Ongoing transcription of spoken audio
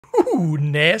Ooh,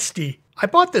 nasty. I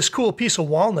bought this cool piece of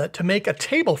walnut to make a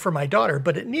table for my daughter,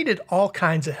 but it needed all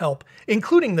kinds of help,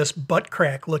 including this butt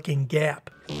crack looking gap.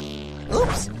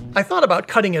 Oops. I thought about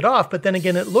cutting it off, but then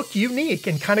again it looked unique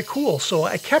and kind of cool, so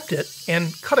I kept it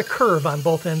and cut a curve on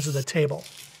both ends of the table.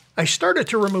 I started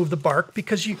to remove the bark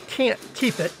because you can't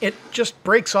keep it, it just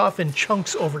breaks off in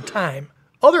chunks over time.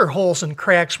 Other holes and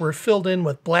cracks were filled in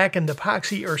with blackened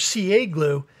epoxy or CA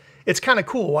glue. It's kind of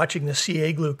cool watching the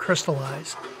CA glue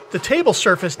crystallize. The table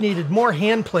surface needed more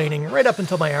hand planing right up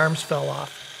until my arms fell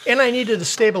off, and I needed to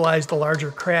stabilize the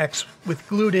larger cracks with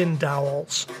glued-in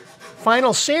dowels.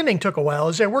 Final sanding took a while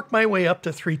as I worked my way up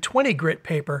to 320 grit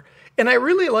paper, and I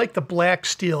really like the black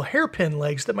steel hairpin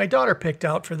legs that my daughter picked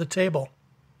out for the table.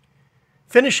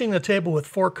 Finishing the table with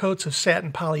 4 coats of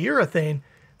satin polyurethane,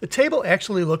 the table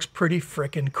actually looks pretty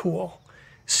frickin' cool.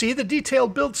 See the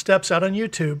detailed build steps out on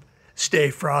YouTube. Stay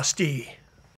frosty.